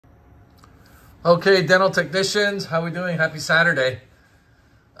Okay, dental technicians, how we doing? Happy Saturday.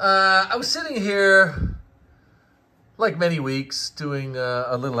 I was sitting here, like many weeks, doing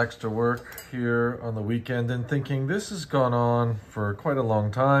a little extra work here on the weekend and thinking this has gone on for quite a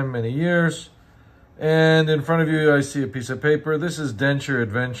long time, many years. And in front of you, I see a piece of paper. This is Denture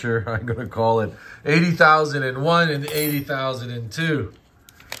Adventure. I'm going to call it 80,001 and 80,002.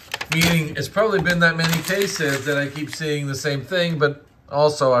 Meaning it's probably been that many cases that I keep seeing the same thing, but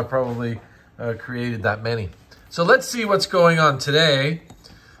also I probably created that many. So let's see what's going on today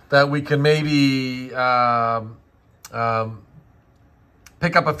that we can maybe pick up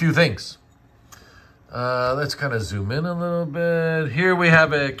a few things. Let's kind of zoom in a little bit. Here we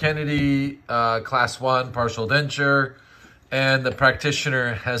have a Kennedy class 1 partial denture, and the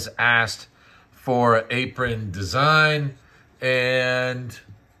practitioner has asked for apron design, and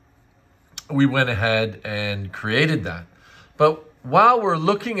we went ahead and created that. But while we're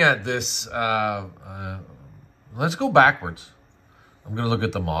looking at this, let's go backwards. I'm going to look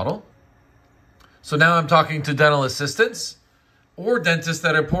at the model. So now I'm talking to dental assistants or dentists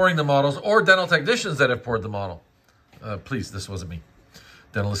that are pouring the models or dental technicians that have poured the model. Please, this wasn't me.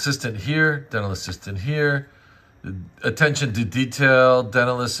 Dental assistant here, dental assistant here. Attention to detail,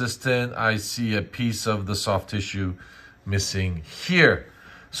 dental assistant. I see a piece of the soft tissue missing here.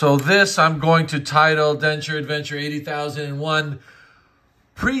 So this I'm going to title Denture Adventure 80,001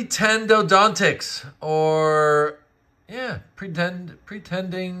 Pretendodontics, or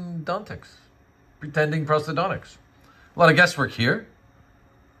pretending dontics, pretending prosthodontics. A lot of guesswork here.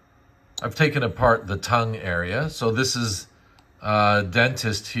 I've taken apart the tongue area. So this is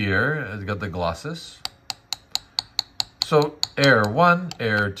dentist here. I've got the glossus. So error 1,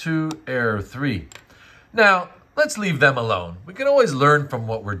 error 2, error 3. Now, let's leave them alone. We can always learn from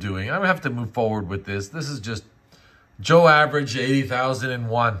what we're doing. I don't have to move forward with this. This is just Joe average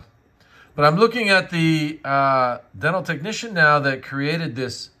 80,001. But I'm looking at the dental technician now that created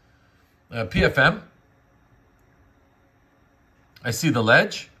this PFM. I see the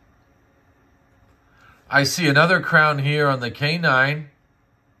ledge. I see another crown here on the canine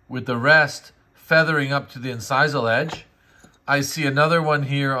with the rest feathering up to the incisal edge. I see another one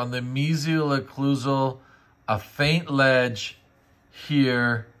here on the mesial occlusal, a faint ledge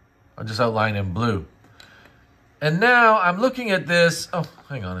here. I'll just outline in blue. And now I'm looking at this. Oh,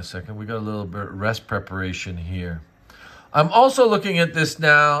 hang on a second. We got a little bit of rest preparation here. I'm also looking at this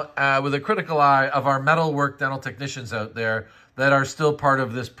now with a critical eye of our metalwork dental technicians out there that are still part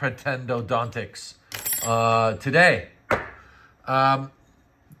of this pretendodontics today.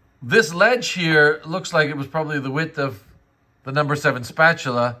 This ledge here looks like it was probably the width of the number 7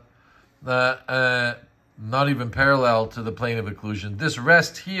 spatula, not even parallel to the plane of occlusion. This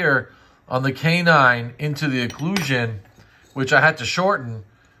rest here on the canine into the occlusion, which I had to shorten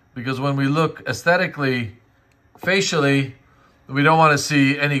because when we look aesthetically, facially, we don't want to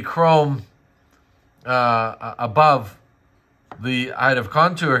see any chrome above the height of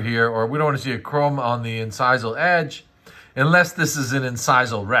contour here, or we don't want to see a chrome on the incisal edge unless this is an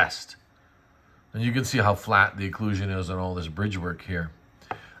incisal rest. And you can see how flat the occlusion is on all this bridge work here.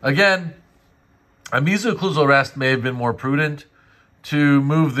 Again, a mesoocclusal rest may have been more prudent to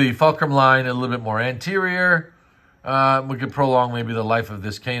move the fulcrum line a little bit more anterior. We could prolong maybe the life of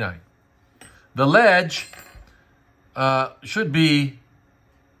this canine. The ledge should be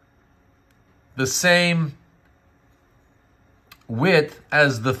the same width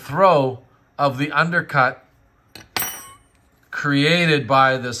as the throw of the undercut created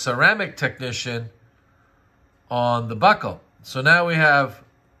by the ceramic technician on the buccal. So now we have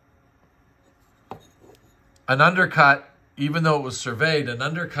an undercut, even though it was surveyed, an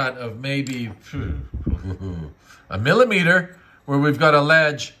undercut of maybe a millimeter, where we've got a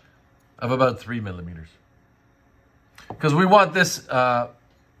ledge of about 3 millimeters. Because we want this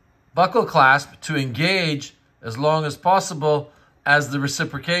buccal clasp to engage as long as possible as the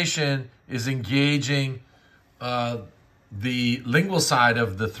reciprocation is engaging the lingual side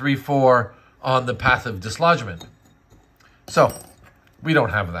of the 3-4 on the path of dislodgement. So we don't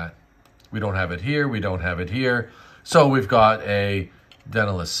have that. We don't have it here. We don't have it here. So we've got a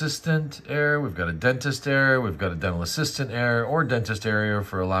dental assistant error. We've got a dentist error. We've got a dental assistant error or dentist error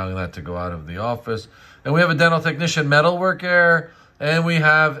for allowing that to go out of the office. And we have a dental technician metalwork error. And we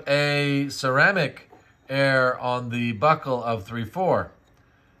have a ceramic error on the buccal of 3-4.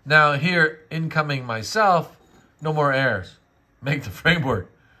 Now here, incoming myself, no more errors. Make the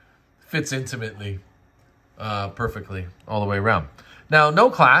framework. Fits intimately, perfectly all the way around. Now, no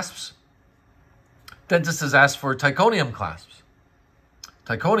clasps. Dentist has asked for Ticonium clasps.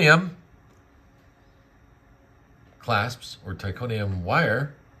 Ticonium clasps or Ticonium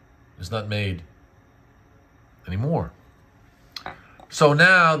wire is not made anymore. So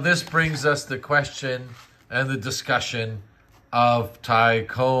now this brings us the question and the discussion of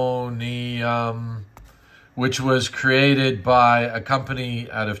titanium, which was created by a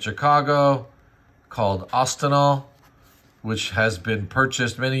company out of Chicago called Austral, which has been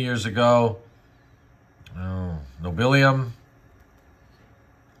purchased many years ago. Nobilium,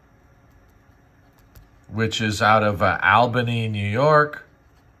 which is out of Albany, New York.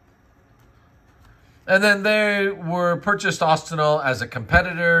 And then they were purchased Austral as a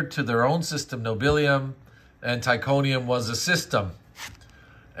competitor to their own system, Nobilium, and Titanium was a system.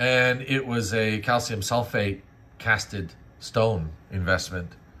 And it was a calcium sulfate casted stone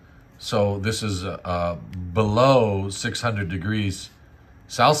investment. So this is below 600 degrees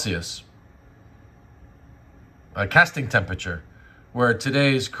Celsius, casting temperature, where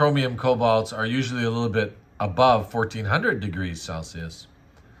today's chromium cobalts are usually a little bit above 1400 degrees Celsius.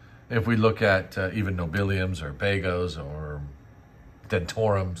 If we look at even nobiliums or bagos or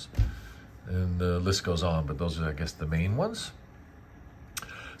dentorums, and the list goes on, but those are, I guess, the main ones.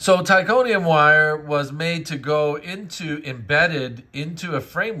 So titanium wire was made to go embedded into a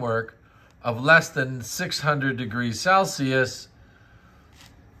framework of less than 600 degrees Celsius.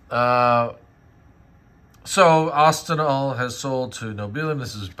 So Austral has sold to Nobilium.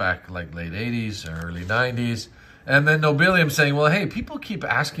 This is back like late 80s or early 90s. And then Nobilium saying, well, hey, people keep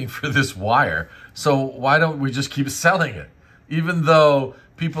asking for this wire, so why don't we just keep selling it? Even though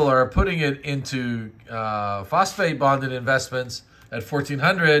people are putting it into phosphate bonded investments at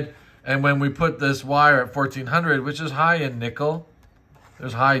 1400, and when we put this wire at 1400, which is high in nickel,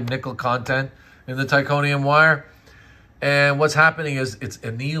 there's high nickel content in the titanium wire, and what's happening is it's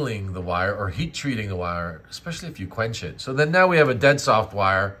annealing the wire or heat treating the wire, especially if you quench it. So then now we have a dead soft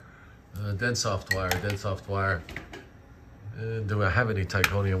wire. Dead soft wire. Do I have any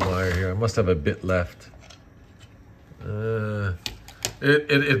titanium wire here? I must have a bit left.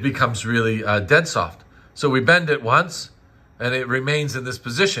 It becomes really dead soft. So we bend it once, and it remains in this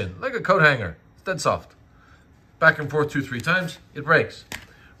position, like a coat hanger. It's dead soft. Back and forth 2-3 times, it breaks.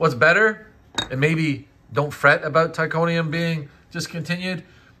 What's better, and maybe don't fret about titanium being discontinued,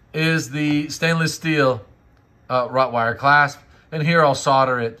 is the stainless steel wrought wire clasp. And here I'll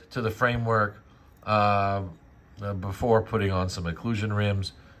solder it to the framework before putting on some occlusion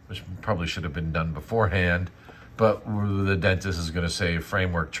rims, which probably should have been done beforehand. But the dentist is going to say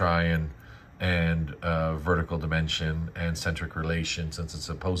framework try-in and vertical dimension and centric relation, since it's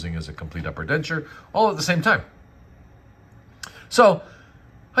posing as a complete upper denture, all at the same time. So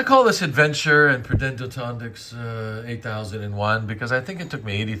I call this adventure in Prudentodontics 8001 because I think it took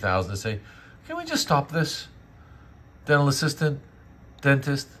me 80,000 to say, can we just stop this? Dental assistant,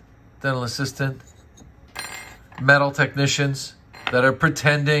 dentist, dental assistant, metal technicians that are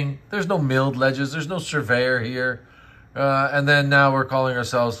pretending. There's no milled ledges. There's no surveyor here. And then now we're calling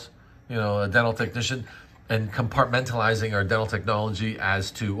ourselves, a dental technician and compartmentalizing our dental technology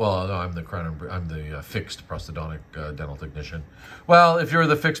as to, well, no, I'm the fixed prosthodontic dental technician. Well, if you're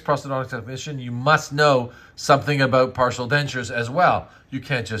the fixed prosthodontic technician, you must know something about partial dentures as well. You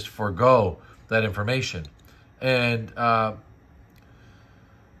can't just forego that information. And I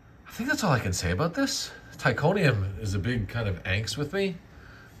think that's all I can say about this. Titanium is a big kind of angst with me.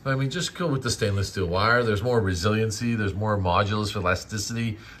 But I mean, just go with the stainless steel wire. There's more resiliency. There's more modulus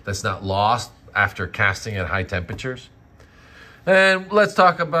elasticity that's not lost after casting at high temperatures. And let's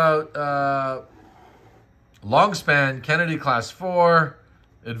talk about Longspan Kennedy Class 4,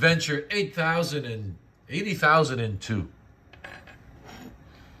 Adventure 80,002.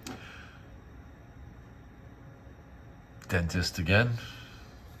 Dentist again.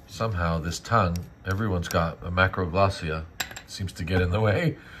 Somehow this tongue, everyone's got a macroglossia, seems to get in the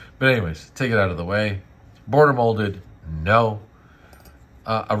way. But anyways, take it out of the way. Border molded, no.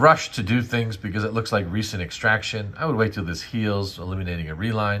 A rush to do things because it looks like recent extraction. I would wait till this heals, eliminating a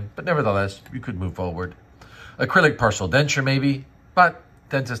reline, but nevertheless, you could move forward. Acrylic partial denture maybe, but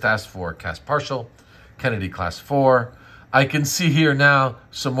dentist asked for cast partial. Kennedy Class 4. I can see here now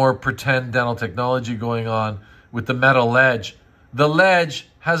some more pretend dental technology going on with the metal ledge. The ledge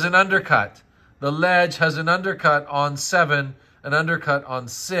has an undercut. The ledge has an undercut on 7, an undercut on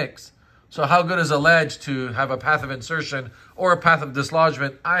 6. So how good is a ledge to have a path of insertion or a path of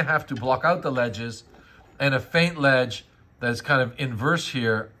dislodgement? I have to block out the ledges, and a faint ledge that is kind of inverse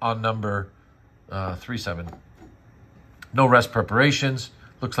here on number 37. No rest preparations.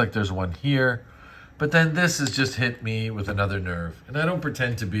 Looks like there's one here. But then this has just hit me with another nerve. And I don't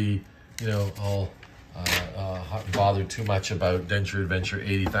pretend to be, all bothered too much about Denture Adventure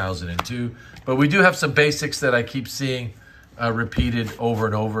 80,002. But we do have some basics that I keep seeing repeated over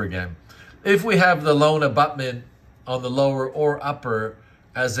and over again. If we have the lone abutment on the lower or upper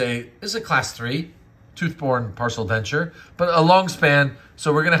as a class 3 tooth-borne partial denture, but a long span,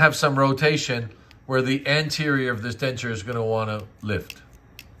 so we're going to have some rotation where the anterior of this denture is going to want to lift.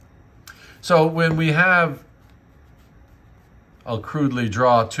 So when we have, I'll crudely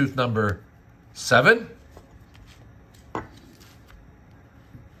draw tooth number 7,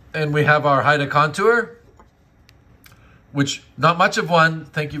 and we have our height of contour, which not much of one.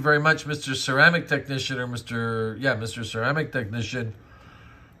 Thank you very much, Mr. Ceramic Technician, or Mr. Ceramic Technician,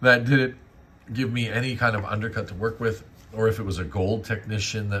 that didn't give me any kind of undercut to work with, or if it was a gold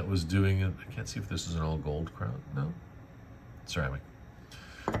technician that was doing it. I can't see if this is an all gold crown. No, ceramic.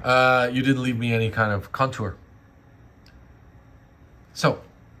 You didn't leave me any kind of contour. So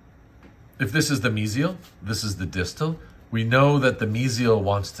if this is the mesial, this is the distal. We know that the mesial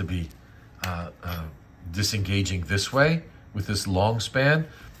wants to be disengaging this way with this long span.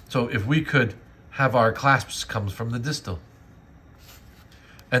 So if we could have our clasps comes from the distal.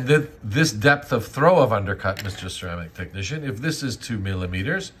 And then this depth of throw of undercut, Mr. Ceramic Technician, if this is 2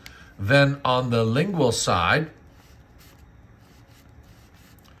 millimeters, then on the lingual side,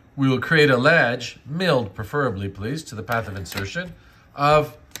 we will create a ledge, milled preferably, please, to the path of insertion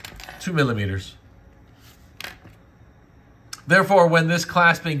of 2 millimeters. Therefore, when this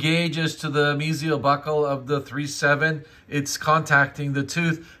clasp engages to the mesial buccal of the 3-7, it's contacting the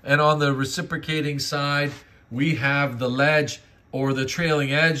tooth. And on the reciprocating side, we have the ledge, or the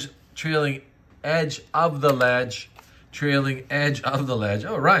trailing edge of the ledge.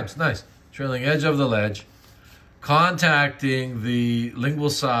 Oh, it rhymes, nice. Trailing edge of the ledge, contacting the lingual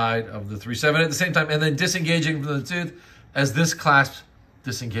side of the 3-7 at the same time, and then disengaging from the tooth as this clasp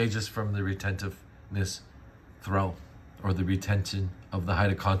disengages from the retentiveness throw, or the retention of the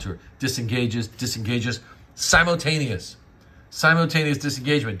height of contour. Disengages, simultaneous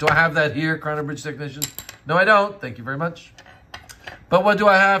disengagement. Do I have that here, Crown and Bridge Technicians? No, I don't. Thank you very much. But what do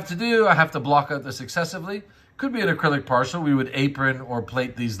I have to do? I have to block out this excessively. Could be an acrylic partial. We would apron or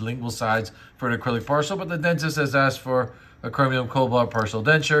plate these lingual sides for an acrylic partial, but the dentist has asked for a chromium cobalt partial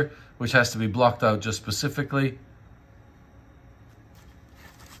denture, which has to be blocked out just specifically.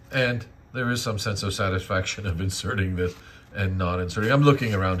 And there is some sense of satisfaction of inserting this and not inserting. I'm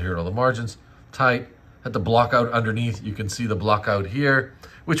looking around here at all the margins. Tight. Had to block out underneath. You can see the block out here,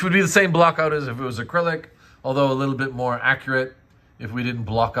 which would be the same block out as if it was acrylic, although a little bit more accurate if we didn't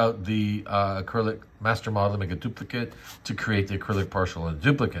block out the acrylic master model and make a duplicate to create the acrylic partial and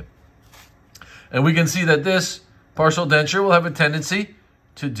duplicate. And we can see that this partial denture will have a tendency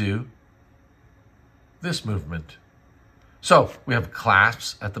to do this movement. So we have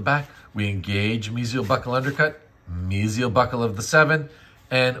clasps at the back. We engage mesial buccal undercut, mesial buccal of the 7,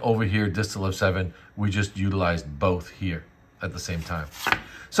 and over here, distal of 7. We just utilized both here at the same time.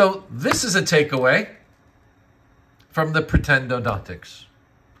 So this is a takeaway from the pretendodontics.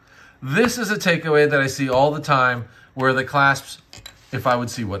 This is a takeaway that I see all the time, where the clasps, if I would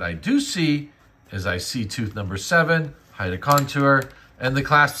see what I do see, is I see tooth number 7, height of contour, and the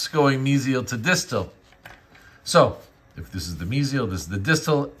clasps going mesial to distal. So if this is the mesial, this is the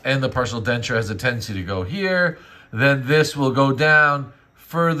distal, and the partial denture has a tendency to go here, then this will go down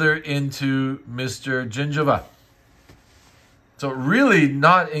further into Mr. Gingiva. So really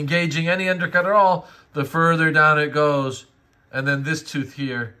not engaging any undercut at all, the further down it goes. And then this tooth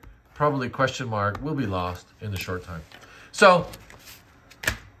here, probably question mark, will be lost in a short time. So,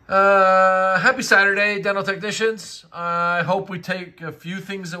 happy Saturday, dental technicians. I hope we take a few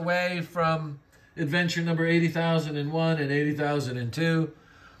things away from adventure number 80,001 and 80,002.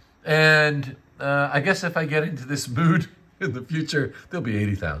 And I guess if I get into this mood in the future, there'll be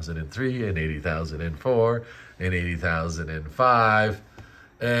 80,003 and 80,004 and 80,005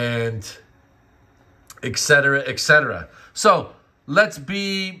 and etc., etc. So let's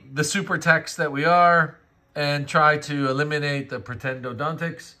be the super techs that we are and try to eliminate the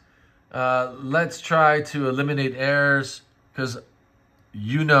pretendodontics. Let's try to eliminate errors, because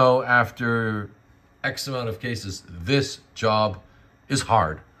you know, after X amount of cases, this job is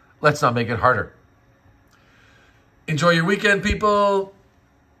hard. Let's not make it harder. Enjoy your weekend, people.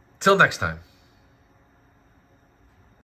 Till next time.